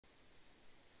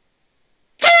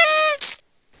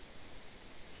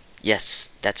Yes,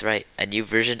 that's right. A new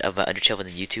version of my Undertale on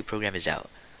the YouTube program is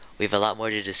out. We have a lot more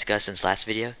to discuss since last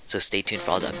video, so stay tuned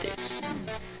for all the updates.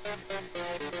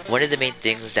 One of the main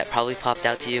things that probably popped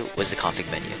out to you was the config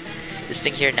menu. This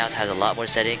thing here now has a lot more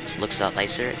settings, looks a lot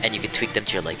nicer, and you can tweak them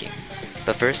to your liking.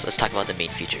 But first, let's talk about the main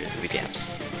features, the revamps.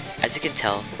 As you can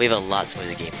tell, we have a lot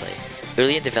smoother gameplay.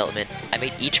 Early in development, I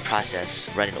made each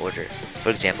process run in order. For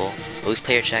example, most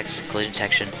player checks, collision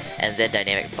detection, and then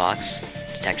dynamic box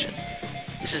detection.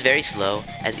 This is very slow,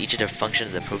 as each of the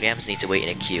functions of the programs need to wait in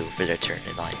a queue for their turn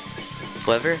in line.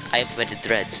 However, I implemented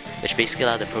threads, which basically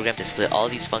allow the program to split all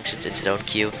these functions into their own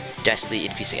queue, drastically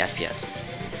increasing FPS.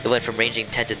 It went from ranging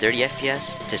 10 to 30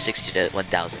 FPS to 60 to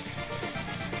 1000.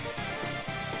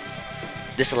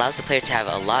 This allows the player to have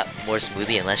a lot more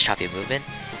smoothly and less choppy movement,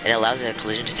 and it allows the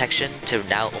collision detection to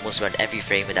now almost run every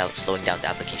frame without slowing down the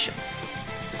application.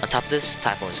 On top of this,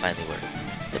 platforms finally work.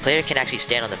 The player can actually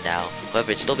stand on them now,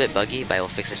 however it's still a bit buggy, but I will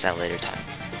fix this at a later time.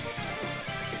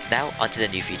 Now, onto the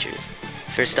new features.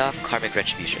 First off, Karmic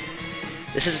Retribution.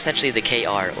 This is essentially the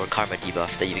KR or Karma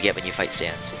debuff that you get when you fight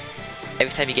Sans.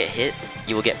 Every time you get hit,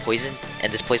 you will get poisoned,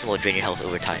 and this poison will drain your health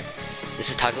over time. This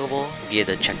is toggleable via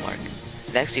the checkmark.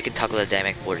 Next, you can toggle the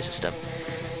dynamic border system.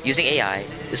 Using AI,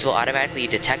 this will automatically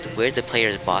detect where the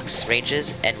player's box range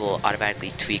is and will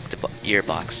automatically tweak your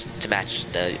box to match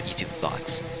the YouTube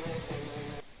box.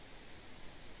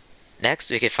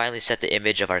 Next, we can finally set the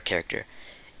image of our character.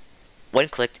 When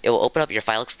clicked, it will open up your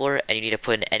file explorer and you need to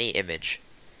put in any image.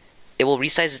 It will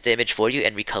resize the image for you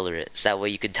and recolor it, so that way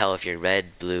you can tell if you're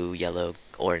red, blue, yellow,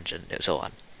 orange, and so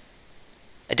on.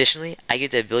 Additionally, I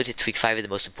give the ability to tweak 5 of the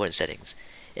most important settings: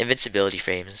 invincibility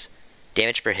frames,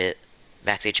 damage per hit,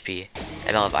 max HP,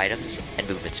 amount of items, and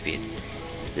movement speed.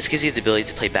 This gives you the ability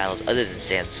to play battles other than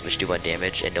Sans, which do 1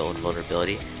 damage and no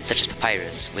invulnerability, such as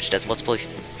Papyrus, which does multiple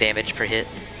damage per hit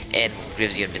and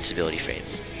gives you invincibility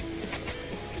frames.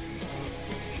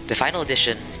 The final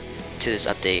addition to this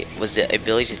update was the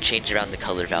ability to change around the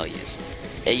color values.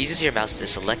 It uses your mouse to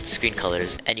select screen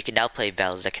colors, and you can now play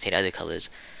battles that contain other colors,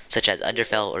 such as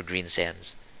Undertale or Green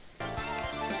Sands.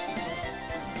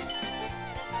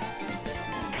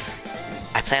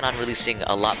 I plan on releasing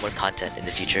a lot more content in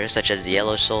the future, such as the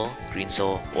Yellow Soul, Green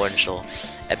Soul, Orange Soul,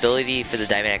 ability for the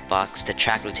dynamic box to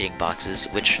track rotating boxes,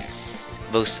 which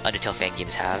most Undertale fan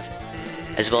games have,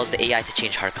 as well as the AI to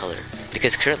change heart color,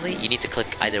 because currently you need to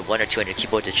click either 1 or 2 on your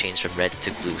keyboard to change from red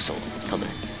to blue soul color.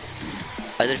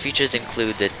 Other features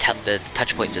include the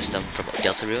touch point system from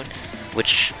Deltarune,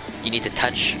 which you need to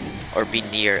touch or be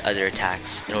near other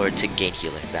attacks in order to gain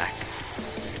healing back.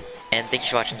 And thank you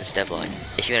for watching this devlog.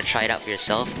 If you want to try it out for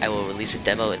yourself, I will release a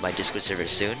demo in my Discord server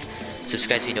soon.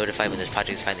 Subscribe to be notified when this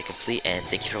project is finally complete, and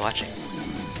thank you for watching.